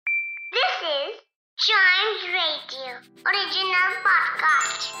is Chimes Radio, original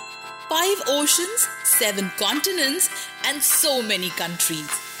podcast. 5 oceans, 7 continents, and so many countries.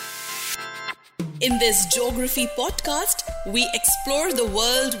 In this geography podcast, we explore the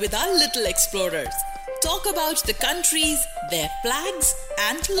world with our little explorers. Talk about the countries, their flags,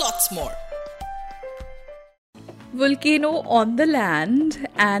 and lots more. Volcano on the land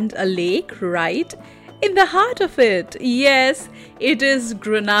and a lake right in the heart of it. Yes, it is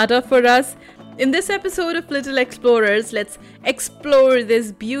Grenada for us. In this episode of Little Explorers, let's explore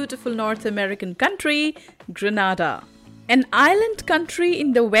this beautiful North American country, Grenada. An island country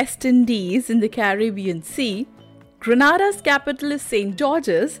in the West Indies in the Caribbean Sea, Grenada's capital is St.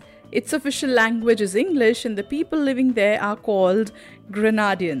 George's. Its official language is English and the people living there are called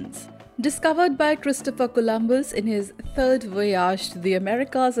Grenadians. Discovered by Christopher Columbus in his third voyage to the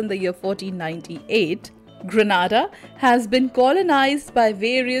Americas in the year 1498, Grenada has been colonized by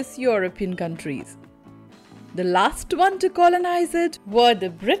various European countries. The last one to colonize it were the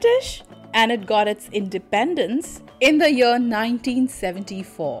British, and it got its independence in the year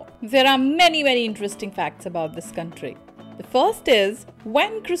 1974. There are many interesting facts about this country. The first is,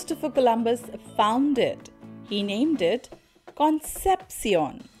 when Christopher Columbus found it, he named it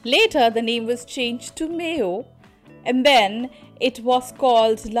Concepcion. Later, the name was changed to Mayo, and then it was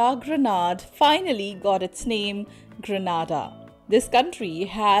called La Grenade, finally got its name Grenada. This country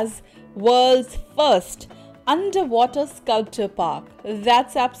has world's first underwater sculpture park.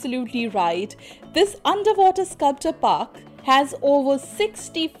 That's absolutely right. This underwater sculpture park has over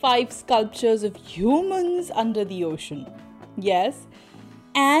 65 sculptures of humans under the ocean. Yes,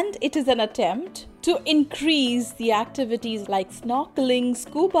 and it is an attempt to increase the activities like snorkeling,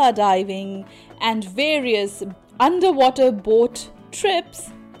 scuba diving, and various underwater boat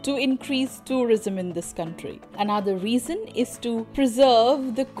trips to increase tourism in this country. Another reason is to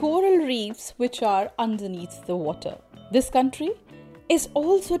preserve the coral reefs which are underneath the water. This country is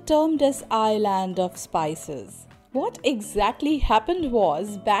also termed as Island of Spices. What exactly happened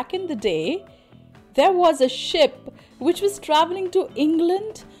was, back in the day, there was a ship which was traveling to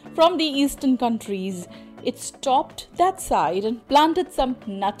England from the eastern countries. It stopped that side and planted some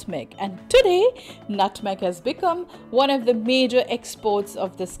nutmeg, and today nutmeg has become one of the major exports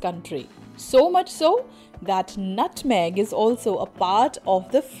of this country. So much so that nutmeg is also a part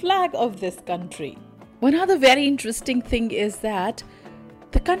of the flag of this country. One other very interesting thing is that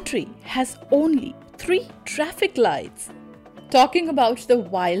the country has only 3 traffic lights. Talking about the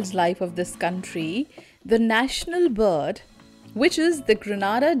wildlife of this country, the national bird, which is the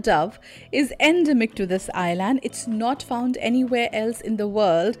Grenada dove, is endemic to this island. It's not found anywhere else in the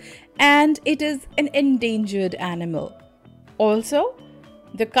world, and it is an endangered animal. Also,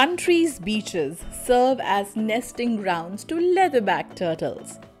 the country's beaches serve as nesting grounds to leatherback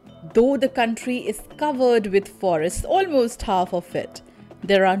turtles. Though the country is covered with forests, almost half of it,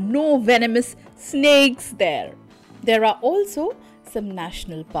 there are no venomous snakes there. There are also some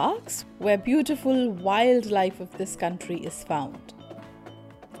national parks where beautiful wildlife of this country is found.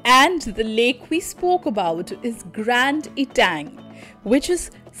 And the lake we spoke about is Grand Etang, which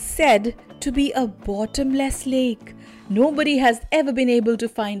is said to be a bottomless lake. Nobody has ever been able to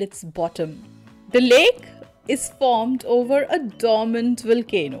find its bottom. The lake is formed over a dormant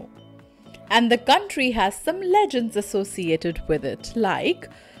volcano, and the country has some legends associated with it, like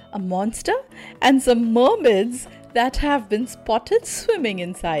a monster and some mermaids that have been spotted swimming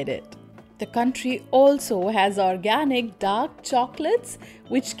inside it. The country also has organic dark chocolates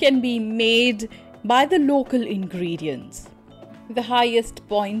which can be made by the local ingredients. The highest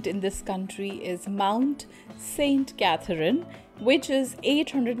point in this country is Mount St. Catherine, which is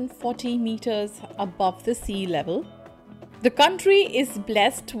 840 meters above the sea level. The country is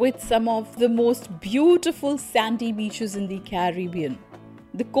blessed with some of the most beautiful sandy beaches in the Caribbean.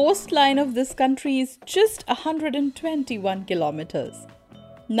 The coastline of this country is just 121 kilometers.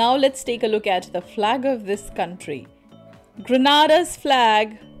 Now let's take a look at the flag of this country. Grenada's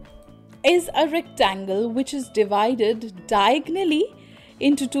flag is a rectangle which is divided diagonally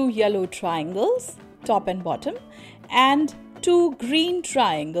into 2 yellow triangles, top and bottom, and 2 green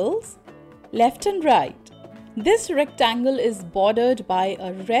triangles, left and right. This rectangle is bordered by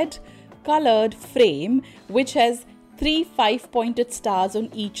a red colored frame which has 3 5-pointed stars on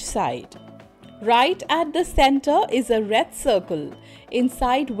each side. Right at the center is a red circle,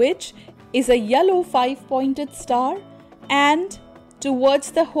 inside which is a yellow 5-pointed star, and towards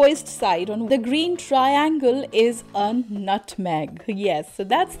the hoist side on the green triangle is a nutmeg. Yes, so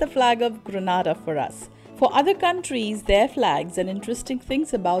that's the flag of Grenada for us. For other countries, their flags and interesting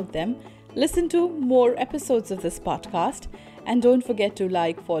things about them, listen to more episodes of this podcast. And don't forget to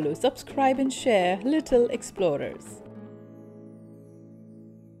like, follow, subscribe, and share Little Explorers.